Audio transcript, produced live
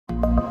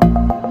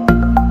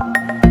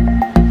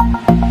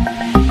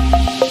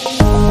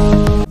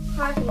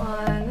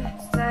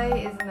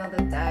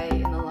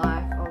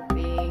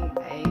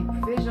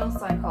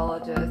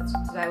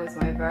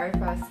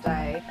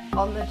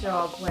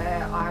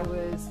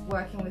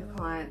working with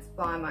clients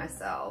by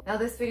myself. Now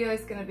this video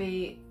is going to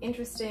be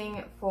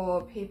interesting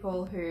for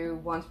people who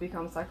want to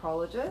become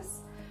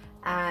psychologists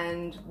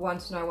and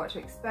want to know what to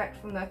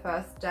expect from their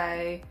first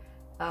day,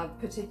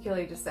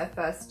 particularly just their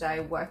first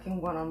day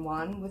working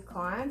one-on-one with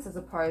clients as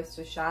opposed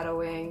to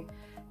shadowing.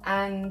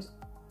 And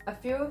a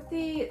few of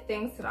the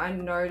things that I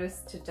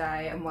noticed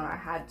today and what I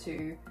had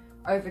to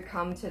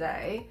overcome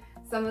today,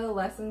 some of the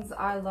lessons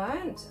I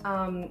learned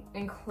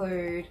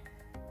include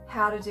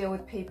how to deal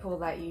with people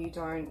that you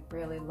don't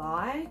really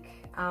like,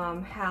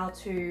 how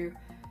to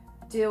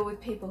deal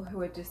with people who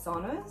are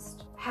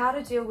dishonest, how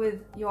to deal with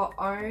your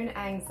own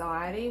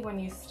anxiety when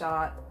you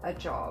start a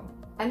job,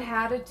 and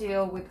how to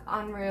deal with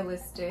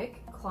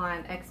unrealistic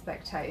client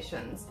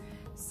expectations.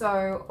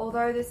 So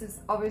although this is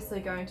obviously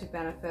going to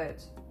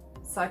benefit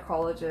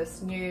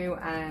psychologists, new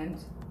and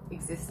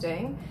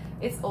existing,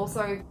 it's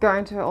also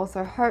going to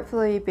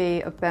hopefully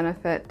be of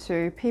benefit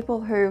to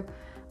people who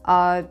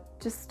are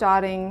just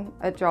starting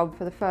a job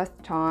for the first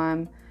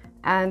time,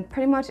 and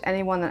pretty much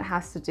anyone that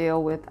has to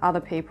deal with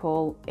other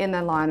people in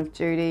their line of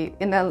duty,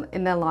 in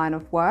their line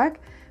of work,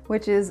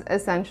 which is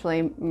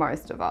essentially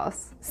most of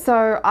us.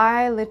 So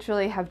I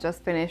literally have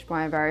just finished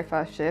my very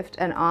first shift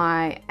and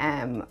I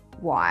am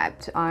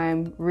wiped.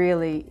 I'm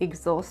really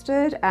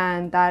exhausted,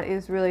 and that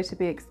is really to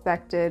be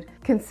expected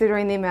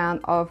considering the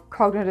amount of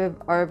cognitive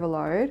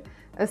overload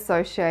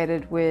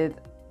associated with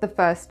the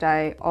first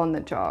day on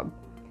the job.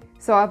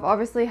 So I've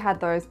obviously had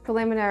those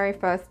preliminary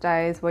first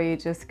days where you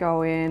just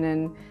go in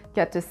and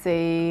get to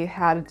see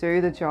how to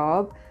do the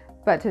job,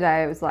 but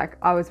today it was like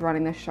I was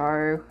running the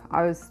show.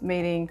 I was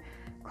meeting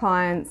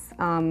clients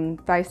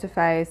face to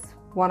face,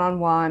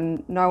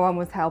 one-on-one, no one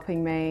was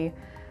helping me.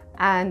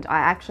 And I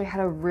actually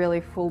had a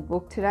really full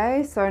book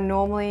today. So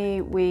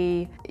normally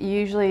we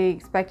usually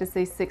expect to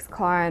see 6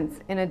 clients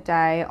in a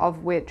day,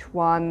 of which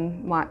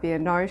one might be a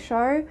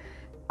no-show.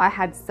 I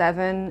had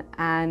 7,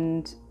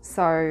 and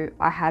so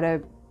I had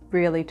a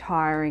really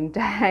tiring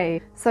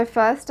day. So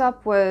first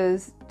up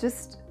was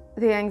just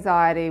the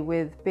anxiety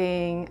with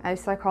being a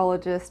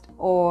psychologist,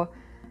 or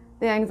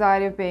the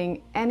anxiety of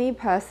being any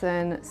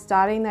person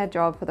starting their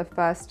job for the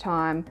first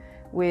time,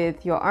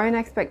 with your own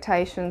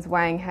expectations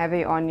weighing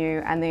heavy on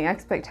you and the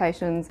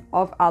expectations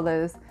of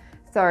others,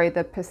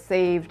 the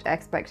perceived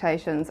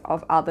expectations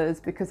of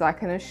others, because I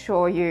can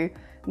assure you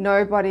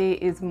nobody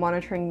is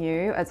monitoring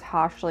you as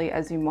harshly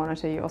as you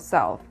monitor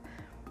yourself.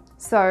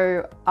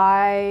 So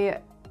I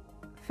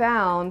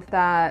found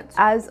that,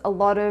 as a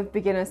lot of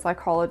beginner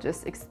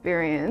psychologists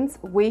experience,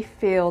 we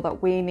feel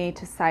that we need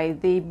to say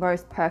the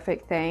most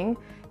perfect thing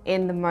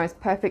in the most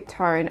perfect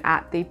tone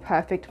at the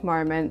perfect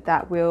moment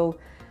that will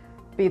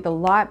be the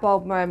light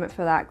bulb moment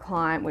for that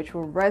client, which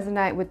will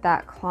resonate with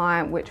that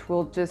client, which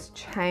will just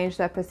change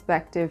their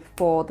perspective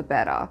for the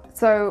better.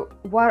 So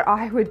what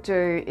I would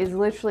do is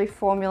literally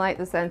formulate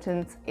the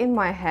sentence in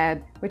my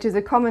head, which is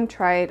a common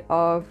trait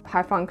of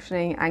high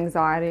functioning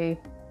anxiety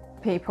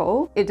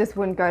people. It just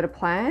wouldn't go to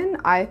plan.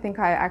 I think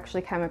I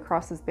actually came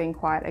across as being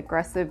quite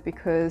aggressive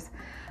because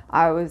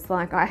I was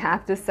like, I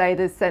have to say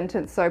this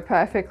sentence so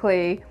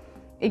perfectly,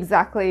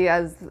 exactly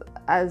as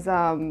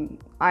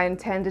I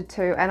intended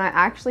to, and I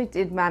actually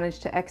did manage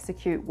to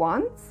execute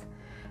once,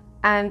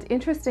 and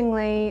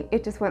interestingly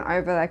it just went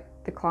over like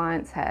the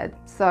client's head.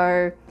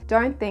 So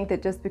don't think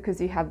that just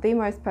because you have the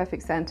most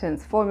perfect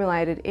sentence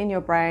formulated in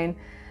your brain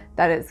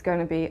that it's going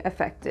to be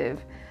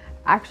effective.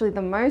 Actually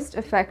the most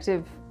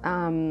effective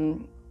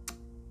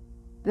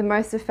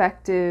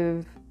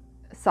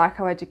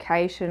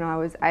psychoeducation I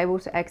was able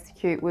to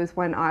execute was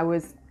when I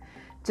was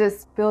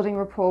just building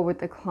rapport with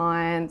the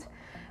client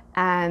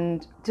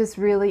and just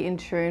really in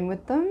tune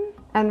with them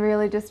and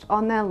really just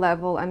on their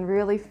level and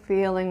really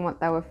feeling what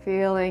they were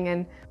feeling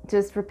and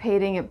just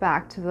repeating it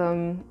back to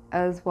them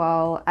as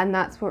well. And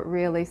that's what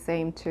really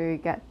seemed to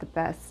get the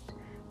best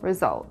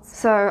results.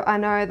 So I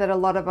know that a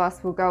lot of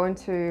us will go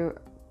into,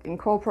 in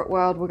corporate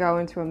world, we'll go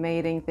into a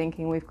meeting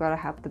thinking we've got to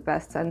have the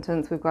best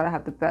sentence, we've got to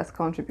have the best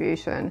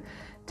contribution.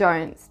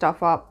 Don't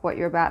stuff up what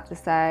you're about to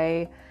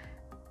say.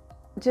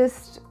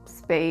 Just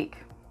speak.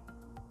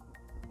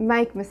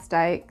 Make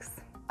mistakes.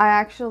 I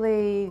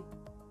actually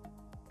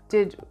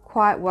did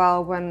quite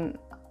well when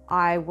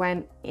I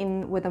went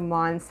in with a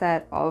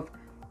mindset of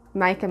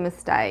make a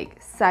mistake,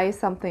 say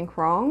something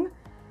wrong,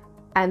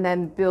 and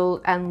then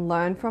build and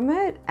learn from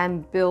it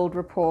and build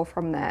rapport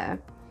from there.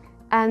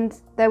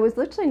 And there was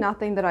literally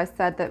nothing that I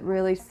said that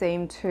really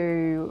seemed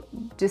to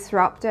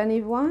disrupt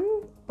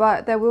anyone,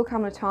 but there will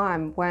come a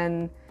time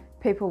when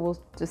people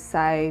will just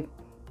say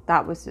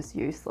that was just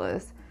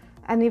useless,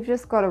 and you've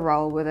just got to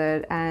roll with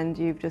it, and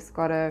you've just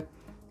got to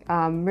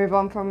move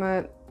on from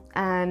it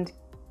and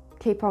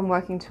keep on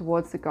working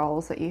towards the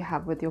goals that you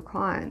have with your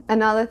client.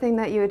 Another thing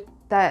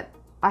that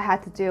I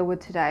had to deal with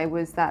today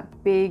was that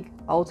big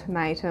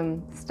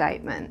ultimatum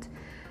statement.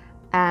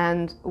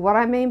 And what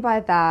I mean by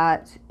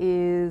that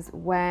is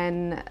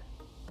when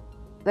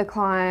the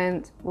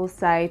client will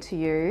say to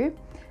you,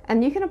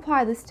 and you can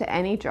apply this to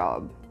any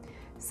job.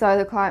 So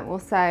the client will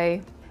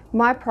say,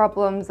 my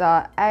problems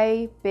are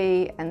A,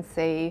 B, and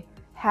C.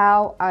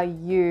 how are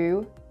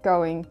you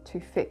going to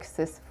fix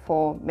this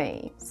for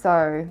me?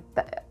 So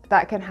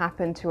that can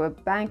happen to a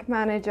bank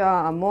manager,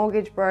 a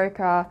mortgage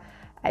broker,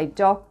 a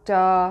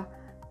doctor,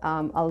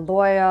 a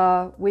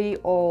lawyer. We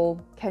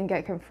all can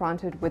get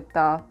confronted with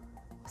the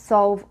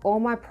solve all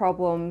my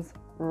problems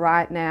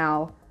right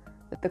now.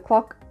 The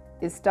clock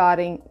is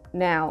starting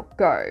now,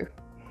 go.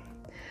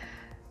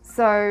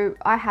 So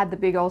I had the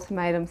big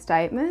ultimatum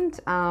statement,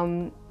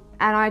 and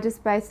I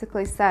just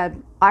basically said,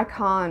 I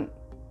can't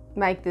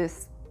make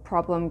this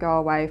problem go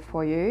away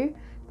for you,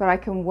 but I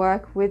can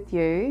work with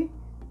you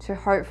to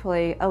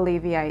hopefully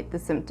alleviate the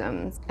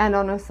symptoms. And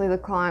honestly, the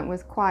client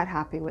was quite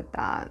happy with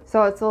that.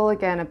 So it's all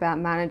again about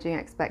managing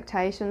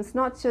expectations,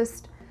 not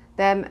just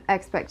them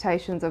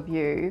expectations of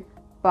you,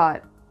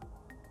 but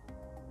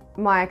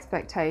my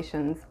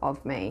expectations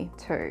of me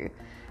too.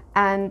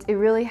 And it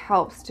really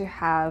helps to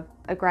have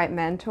a great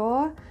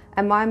mentor.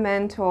 And my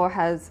mentor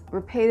has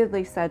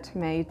repeatedly said to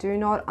me, do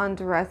not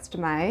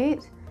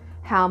underestimate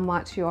how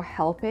much you're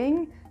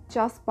helping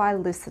just by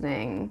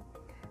listening.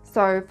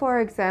 So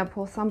for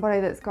example,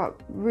 somebody that's got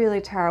really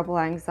terrible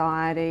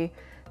anxiety,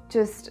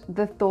 just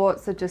the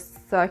thoughts are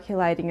just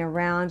circulating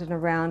around and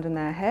around in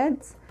their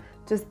heads,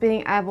 just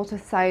being able to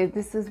say,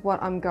 this is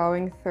what I'm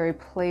going through,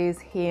 please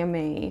hear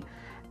me.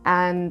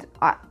 And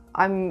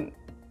I'm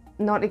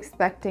not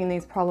expecting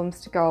these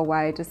problems to go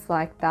away just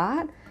like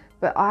that,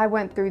 but I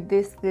went through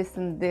this, this,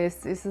 and this.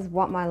 This is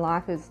what my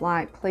life is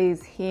like,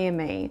 please hear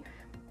me.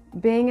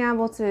 Being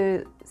able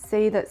to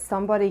see that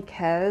somebody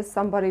cares,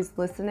 somebody's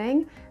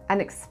listening, and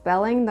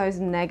expelling those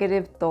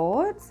negative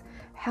thoughts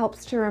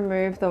helps to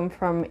remove them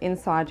from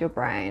inside your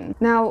brain.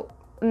 Now,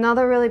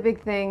 another really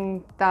big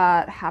thing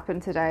that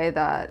happened today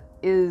that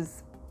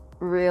is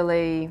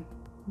really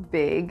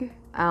big,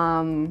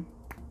 and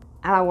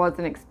I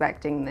wasn't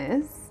expecting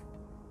this.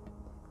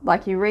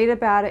 Like, you read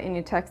about it in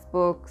your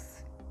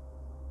textbooks,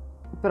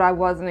 but I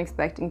wasn't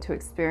expecting to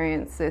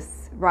experience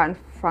this right in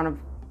front of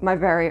my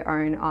very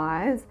own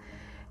eyes,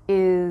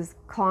 is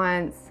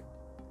clients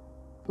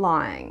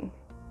lying.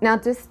 Now,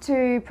 just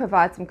to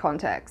provide some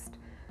context,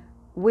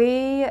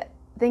 we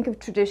think of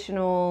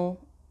traditional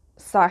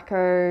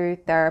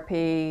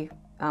psychotherapy,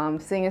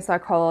 seeing a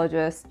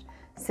psychologist,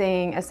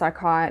 seeing a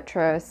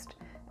psychiatrist,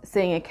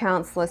 seeing a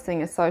counsellor,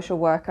 seeing a social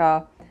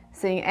worker,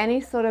 seeing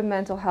any sort of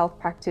mental health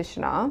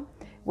practitioner.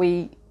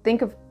 We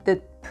think of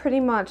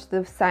pretty much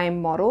the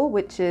same model,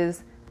 which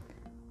is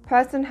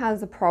person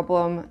has a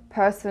problem,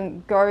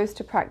 person goes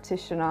to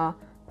practitioner,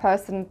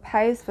 person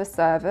pays for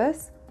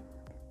service,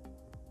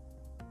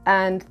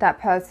 and that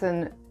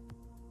person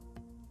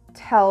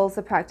tells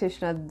the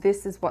practitioner,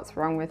 this is what's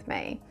wrong with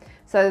me.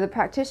 So the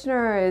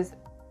practitioner is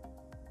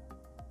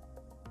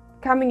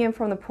coming in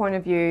from the point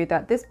of view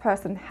that this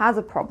person has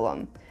a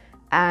problem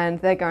and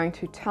they're going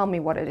to tell me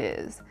what it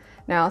is.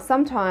 Now,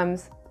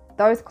 sometimes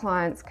those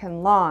clients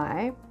can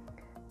lie,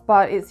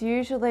 but it's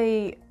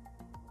usually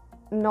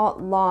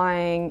not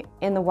lying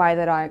in the way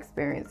that I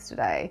experienced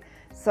today.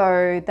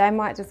 So they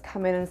might just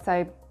come in and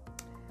say,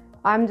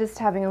 I'm just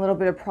having a little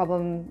bit of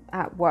problem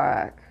at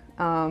work.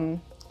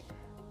 I'm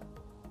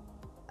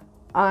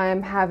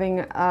having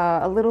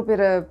a little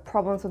bit of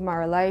problems with my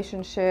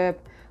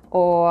relationship,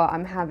 or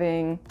I'm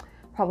having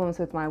problems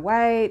with my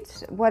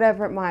weight,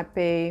 whatever it might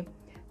be.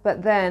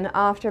 But then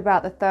after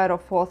about the third or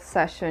fourth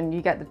session,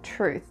 you get the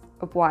truth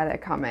of why they're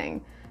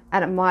coming.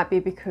 And it might be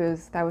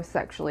because they were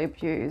sexually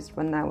abused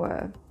when they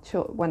were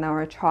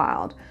a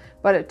child.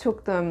 But it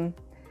took them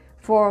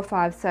 4 or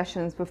 5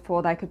 sessions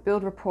before they could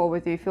build rapport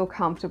with you, feel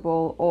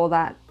comfortable, or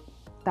that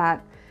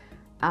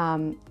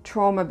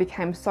trauma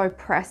became so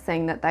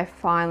pressing that they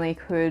finally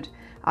could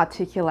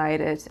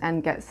articulate it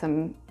and get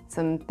some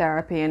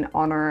therapy and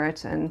honor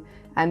it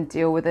and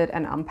deal with it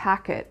and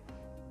unpack it.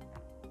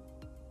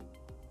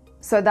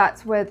 So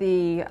that's where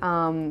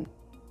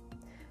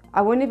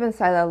I wouldn't even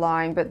say they're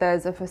lying, but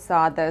there's a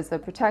facade, there's a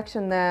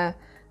protection there.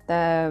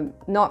 They're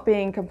not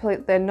being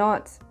complete, they're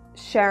not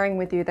sharing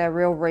with you their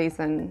real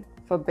reason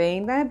for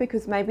being there,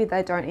 because maybe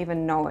they don't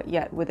even know it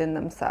yet within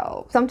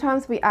themselves.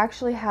 Sometimes we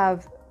actually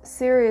have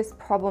serious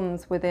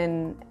problems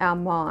within our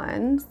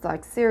minds,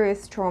 like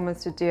serious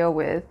traumas to deal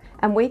with,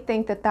 and we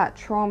think that that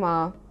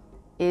trauma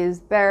is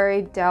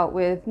buried, dealt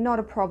with, not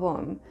a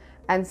problem.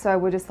 And so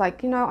we're just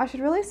like, I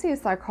should really see a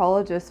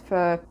psychologist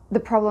for the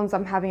problems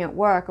I'm having at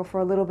work, or for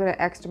a little bit of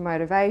extra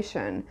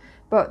motivation.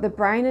 But the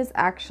brain is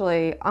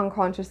actually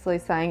unconsciously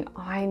saying,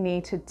 I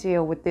need to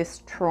deal with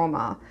this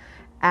trauma.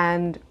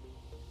 And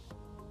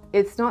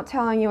it's not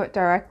telling you it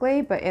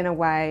directly, but in a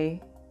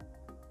way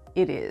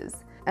it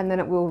is. And then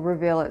it will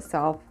reveal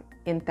itself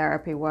in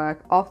therapy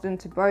work, often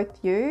to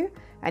both you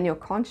and your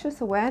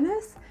conscious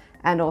awareness,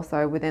 and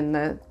also within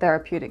the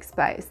therapeutic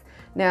space.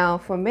 Now,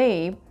 for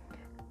me,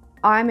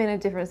 I'm in a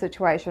different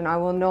situation. I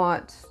will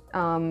not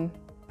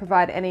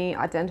provide any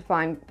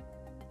identifying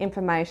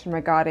information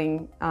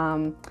regarding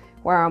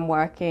where I'm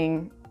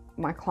working,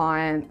 my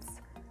clients.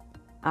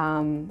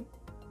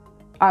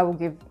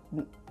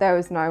 There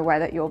is no way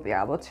that you'll be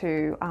able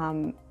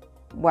to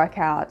work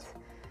out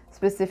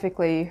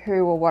specifically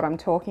who or what I'm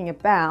talking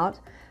about,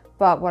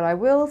 But what I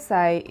will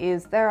say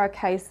is there are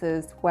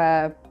cases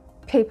where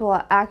people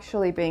are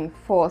actually being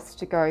forced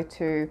to go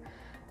to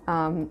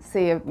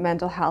see a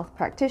mental health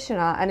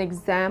practitioner. An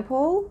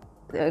example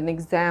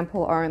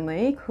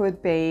only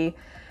could be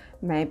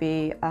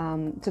maybe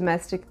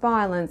domestic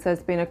violence.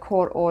 There's been a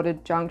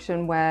court-ordered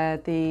junction where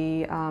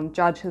the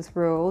judge has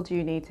ruled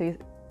you need to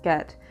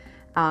get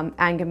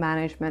anger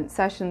management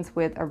sessions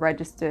with a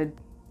registered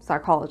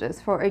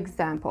psychologist, for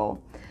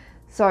example.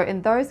 So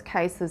in those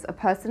cases, a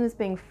person is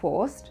being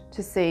forced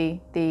to see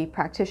the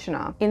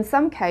practitioner. In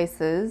some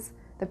cases,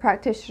 the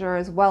practitioner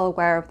is well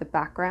aware of the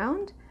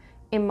background.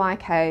 In my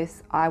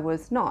case, I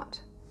was not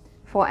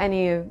for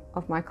any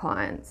of my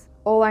clients.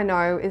 All I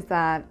know is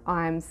that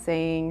I'm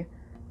seeing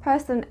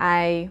person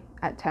A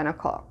at 10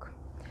 o'clock.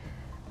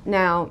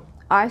 Now,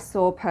 I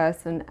saw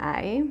person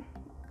A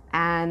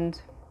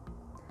and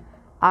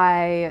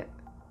I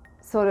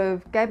sort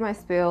of gave my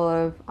spiel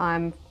of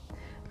I'm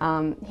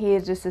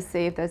here just to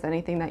see if there's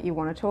anything that you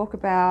want to talk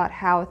about.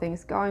 How are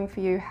things going for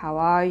you? How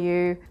are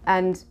you?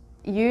 And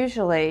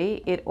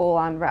usually it all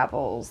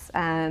unravels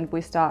and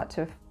we start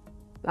to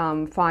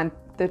find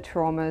the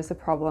traumas, the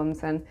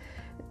problems and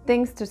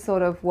things to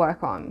sort of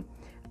work on.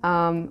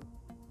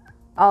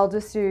 I'll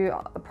just do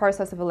a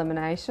process of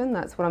elimination.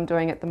 That's what I'm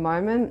doing at the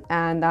moment,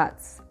 and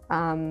that's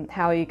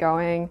how are you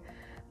going?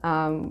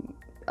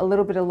 A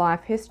little bit of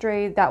life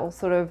history that will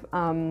sort of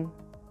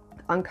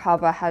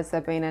uncover has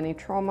there been any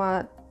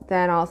trauma.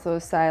 Then I'll sort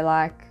of say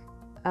like,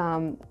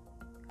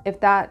 if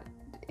that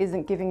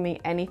isn't giving me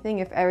anything,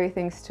 if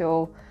everything's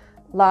still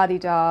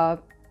la-di-da,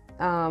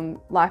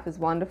 life is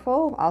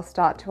wonderful, I'll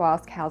start to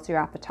ask, how's your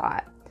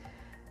appetite?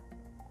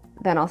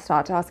 Then I'll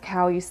start to ask,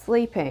 how are you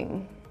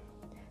sleeping?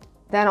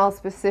 Then I'll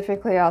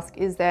specifically ask,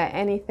 is there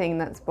anything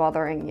that's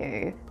bothering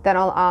you? Then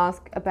I'll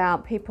ask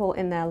about people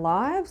in their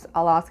lives.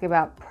 I'll ask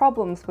about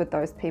problems with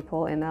those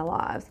people in their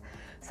lives.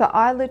 So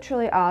I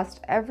literally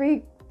asked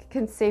every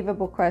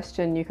conceivable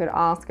question you could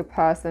ask a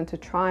person to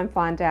try and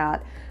find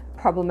out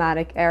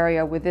problematic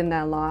area within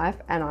their life,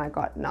 and I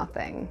got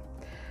nothing.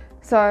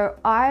 So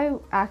I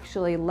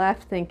actually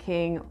left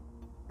thinking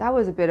that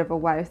was a bit of a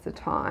waste of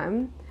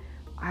time.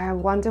 I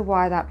wonder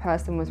why that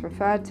person was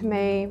referred to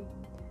me.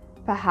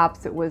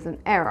 Perhaps it was an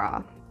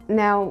error.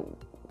 Now,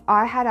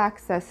 I had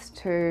access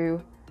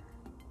to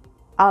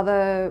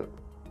other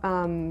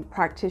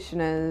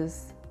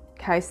practitioners'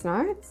 case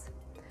notes,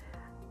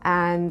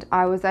 and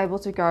I was able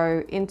to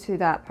go into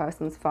that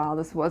person's file.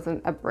 This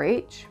wasn't a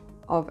breach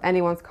of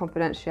anyone's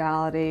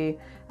confidentiality.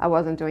 I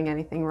wasn't doing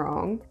anything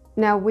wrong.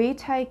 Now, we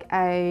take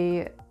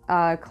a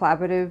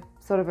collaborative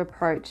sort of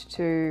approach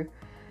to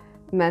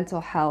mental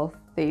health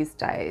these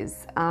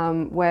days,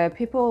 where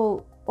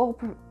all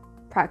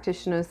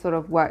practitioners sort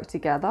of work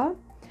together.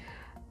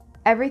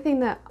 Everything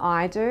that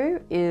I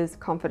do is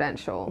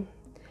confidential,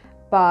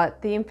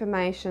 but the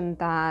information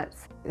that,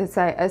 let's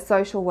say, a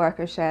social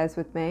worker shares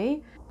with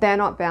me, they're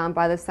not bound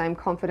by the same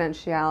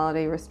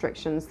confidentiality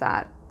restrictions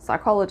that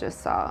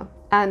psychologists are.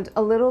 And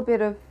a little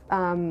bit of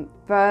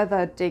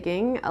further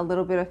digging, a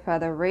little bit of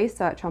further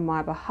research on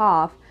my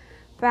behalf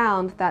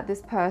found that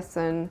this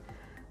person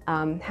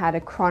had a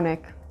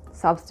chronic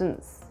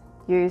substance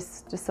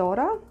use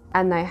disorder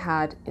and they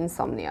had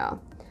insomnia.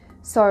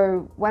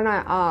 So when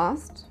I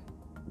asked,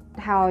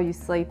 how are you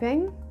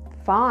sleeping?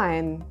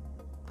 Fine.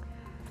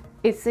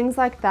 It's things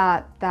like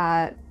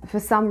that for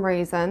some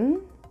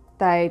reason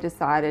they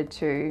decided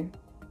to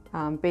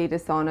be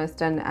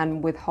dishonest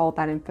and withhold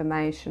that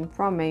information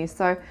from me.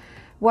 So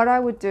what I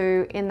would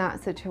do in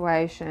that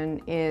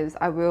situation is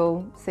I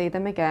will see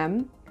them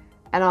again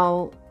and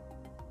I'll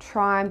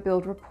try and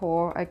build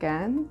rapport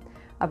again.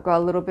 I've got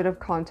a little bit of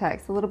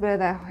context, a little bit of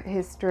their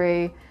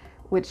history,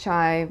 which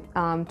I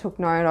took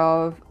note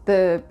of,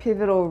 the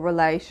pivotal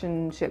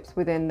relationships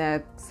within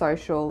their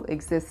social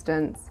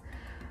existence.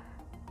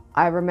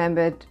 I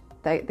remembered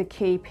the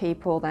key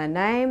people, their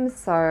names,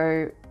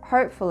 so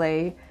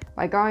hopefully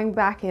by going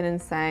back in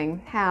and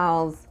saying,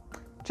 how's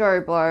Joe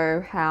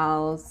Blow,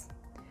 how's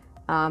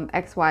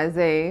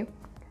XYZ,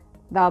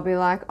 they'll be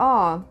like,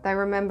 oh, they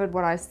remembered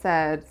what I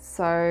said.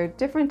 So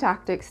different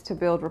tactics to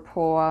build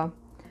rapport,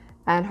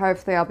 and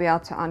hopefully I'll be able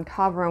to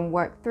uncover and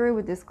work through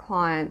with this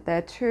client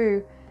their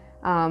two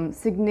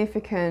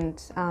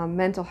significant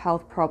mental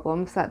health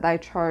problems that they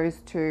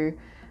chose to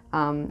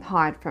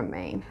hide from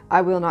me.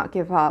 I will not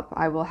give up.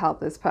 I will help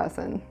this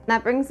person.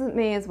 That brings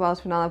me as well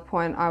to another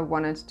point I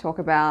wanted to talk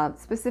about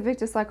specific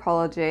to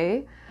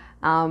psychology,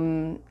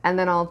 and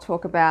then I'll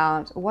talk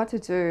about what to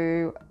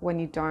do when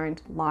you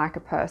don't like a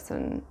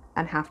person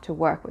and have to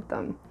work with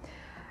them.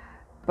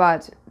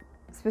 But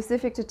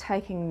specific to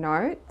taking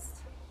notes,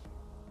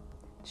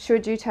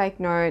 should you take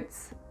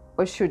notes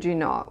or should you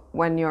not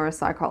when you're a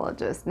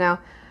psychologist? Now,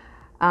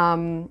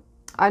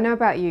 I know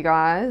about you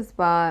guys,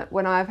 but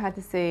when I've had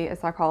to see a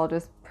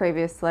psychologist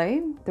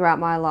previously throughout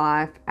my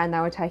life and they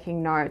were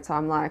taking notes,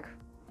 I'm like,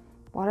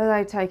 what are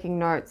they taking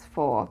notes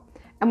for?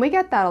 And we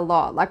get that a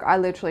lot. Like I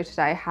literally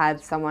today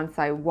had someone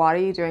say, what are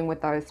you doing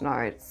with those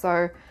notes?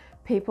 So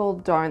people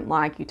don't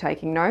like you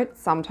taking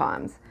notes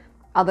sometimes.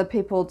 Other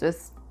people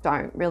just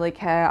don't really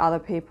care, other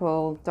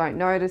people don't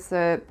notice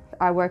it.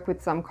 I work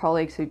with some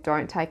colleagues who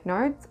don't take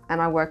notes,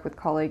 and I work with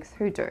colleagues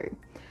who do.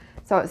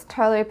 So it's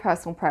totally a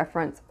personal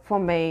preference. For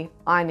me,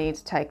 I need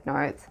to take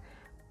notes.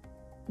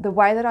 The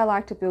way that I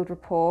like to build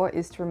rapport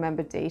is to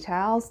remember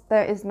details.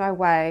 There is no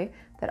way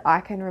that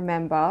I can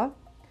remember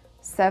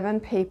 7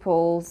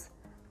 people's,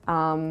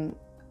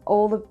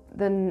 all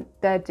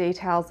their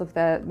details of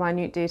their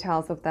minute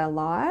details of their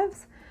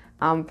lives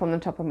from the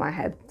top of my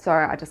head.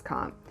 Sorry, I just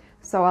can't.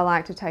 So I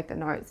like to take the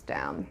notes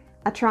down.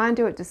 I try and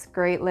do it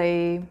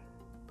discreetly.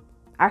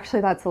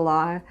 Actually, that's a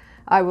lie.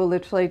 I will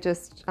literally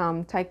just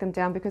take them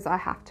down because I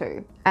have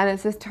to. And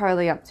it's just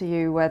totally up to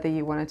you whether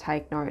you want to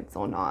take notes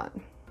or not.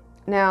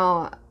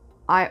 Now,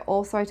 I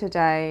also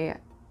today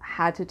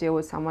had to deal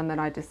with someone that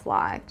I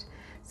disliked.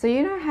 So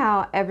you know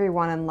how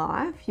everyone in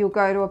life, you'll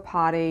go to a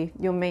party,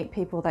 you'll meet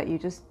people that you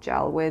just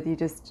gel with, you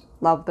just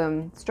love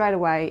them straight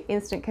away,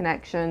 instant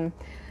connection.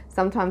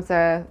 Sometimes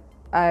they're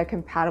a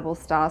compatible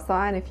star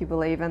sign if you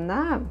believe in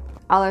that.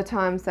 Other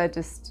times they're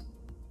just,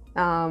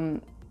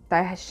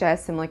 they share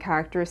similar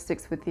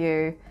characteristics with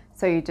you,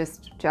 so you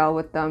just gel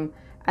with them.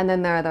 And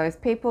then there are those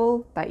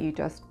people that you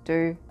just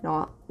do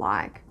not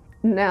like.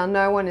 Now,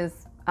 no one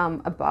is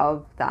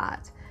above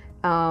that.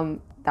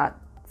 That's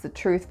the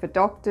truth for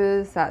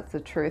doctors, that's the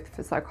truth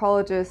for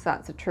psychologists,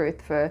 that's the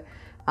truth for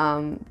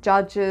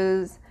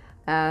judges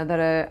that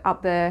are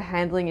up there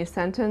handling your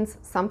sentence.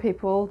 Some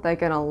people they're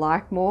going to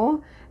like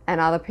more,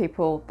 and other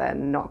people they're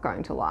not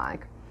going to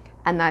like.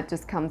 And that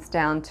just comes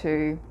down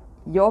to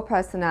your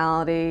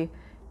personality,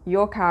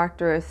 your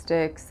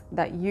characteristics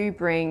that you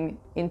bring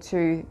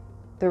into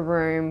the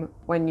room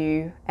when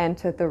you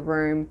enter the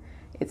room.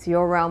 It's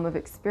your realm of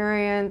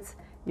experience,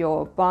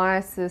 your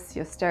biases,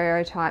 your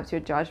stereotypes,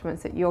 your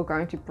judgments that you're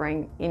going to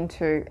bring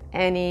into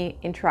any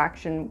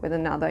interaction with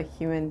another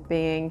human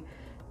being.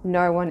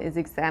 No one is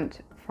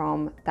exempt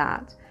from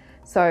that.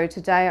 So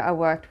today I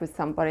worked with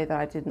somebody that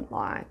I didn't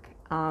like.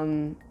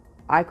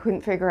 I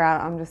couldn't figure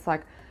out, I'm just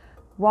like,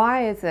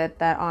 why is it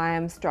that I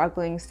am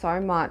struggling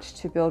so much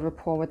to build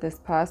rapport with this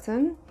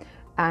person?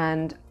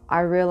 And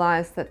I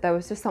realized that there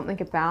was just something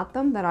about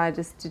them that I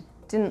just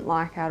didn't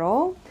like at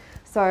all.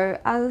 So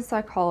as a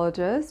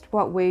psychologist,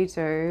 what we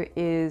do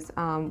is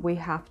we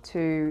have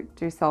to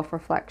do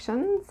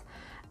self-reflections,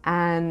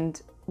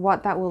 and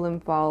what that will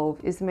involve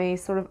is me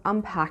sort of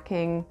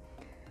unpacking,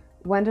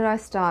 when did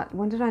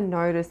I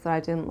notice that I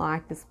didn't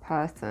like this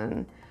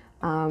person?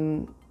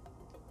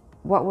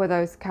 What were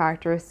those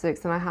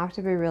characteristics? And I have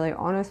to be really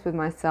honest with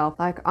myself.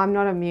 Like, I'm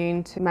not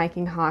immune to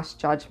making harsh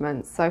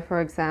judgments. So for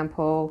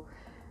example,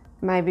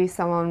 maybe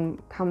someone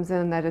comes in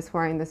and they're just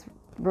wearing this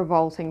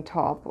revolting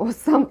top or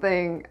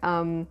something.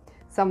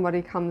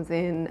 Somebody comes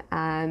in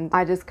and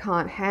I just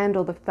can't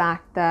handle the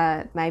fact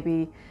that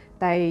maybe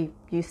they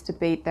used to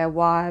beat their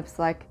wives.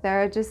 Like,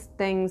 there are just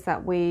things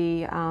that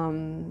we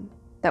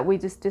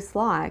just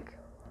dislike,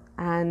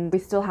 and we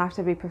still have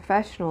to be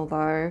professional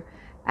though.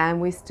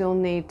 And we still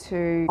need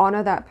to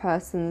honor that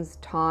person's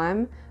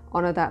time,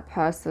 honor that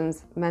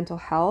person's mental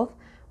health,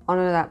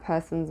 honor that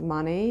person's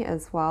money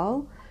as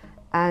well.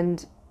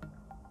 And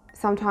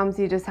sometimes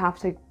you just have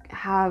to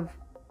have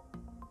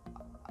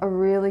a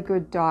really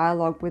good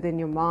dialogue within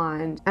your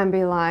mind and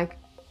be like,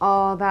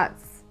 oh,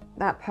 that's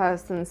that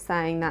person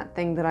saying that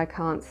thing that I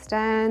can't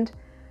stand.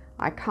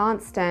 I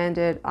can't stand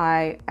it.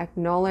 I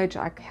acknowledge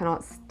I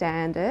cannot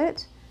stand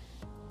it.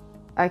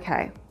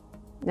 Okay,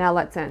 now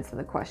let's answer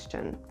the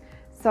question.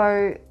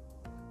 So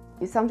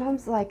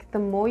sometimes, like, the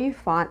more you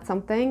fight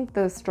something,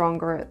 the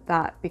stronger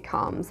that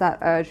becomes, that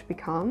urge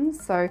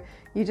becomes. So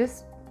you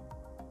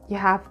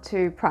have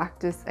to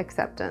practice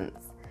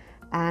acceptance,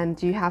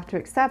 and you have to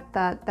accept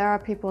that there are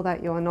people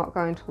that you're not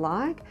going to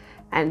like,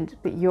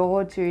 but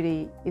your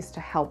duty is to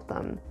help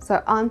them.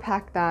 So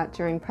unpack that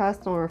during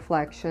personal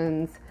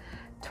reflections,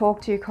 talk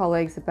to your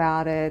colleagues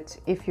about it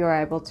if you're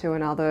able to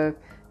in other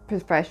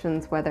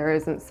professions where there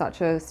isn't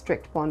such a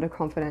strict bond of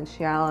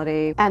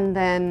confidentiality. And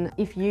then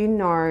if you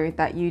know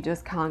that you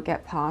just can't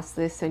get past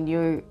this and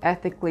you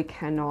ethically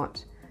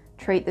cannot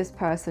treat this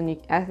person, you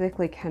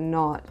ethically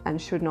cannot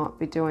and should not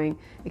be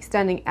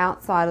extending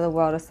outside of the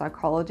world of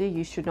psychology,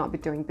 you should not be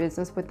doing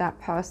business with that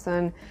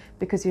person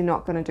because you're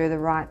not going to do the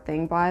right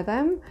thing by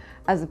them,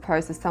 as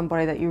opposed to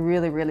somebody that you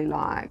really, really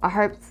like. I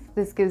hope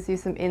this gives you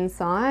some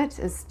insight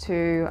as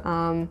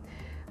to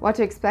what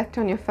to expect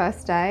on your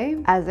first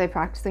day as a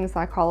practicing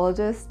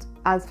psychologist.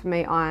 As for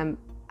me, I'm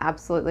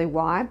absolutely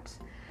wiped.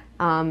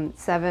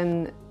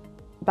 7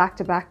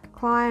 back-to-back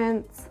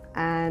clients,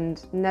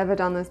 and never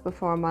done this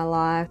before in my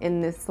life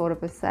in this sort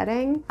of a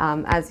setting.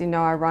 As you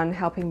know, I run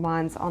Helping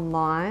Minds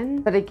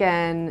online, but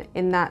again,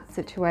 in that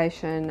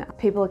situation,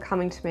 people are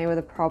coming to me with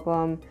a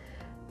problem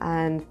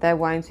and they're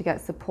wanting to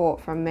get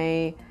support from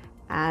me,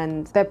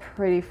 and they're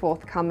pretty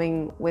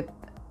forthcoming with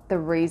the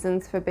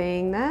reasons for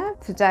being there.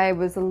 Today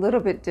was a little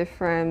bit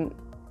different,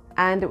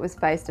 and it was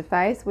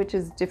face-to-face, which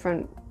is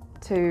different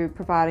to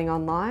providing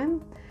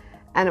online.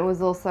 And it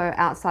was also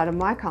outside of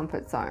my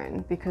comfort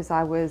zone because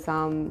I was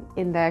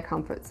in their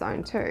comfort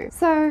zone too.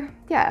 So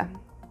yeah,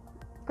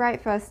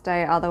 Great first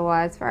day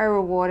otherwise, very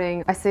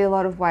rewarding. I see a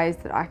lot of ways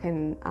that I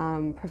can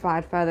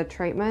provide further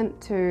treatment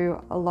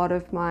to a lot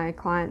of my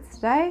clients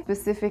today.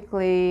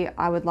 Specifically,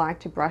 I would like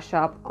to brush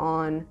up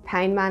on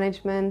pain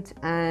management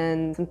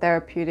and some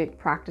therapeutic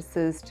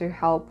practices to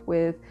help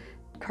with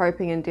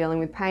coping and dealing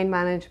with pain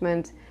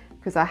management,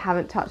 because I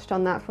haven't touched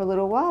on that for a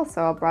little while,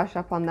 so I'll brush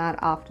up on that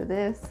after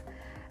this.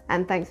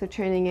 And thanks for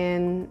tuning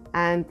in,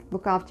 and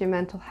look after your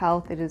mental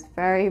health. It is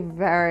very,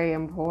 very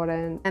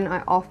important. And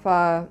I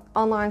offer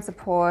online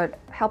support,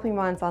 Helping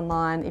Minds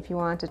Online. If you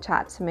want to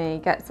chat to me,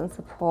 get some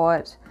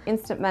support,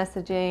 instant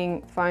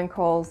messaging, phone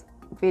calls,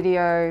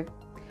 video,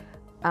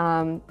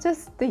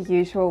 just the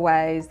usual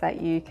ways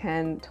that you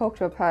can talk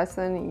to a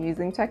person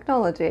using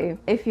technology.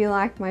 If you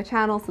like my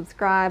channel,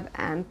 subscribe,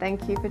 and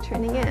thank you for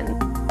tuning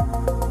in.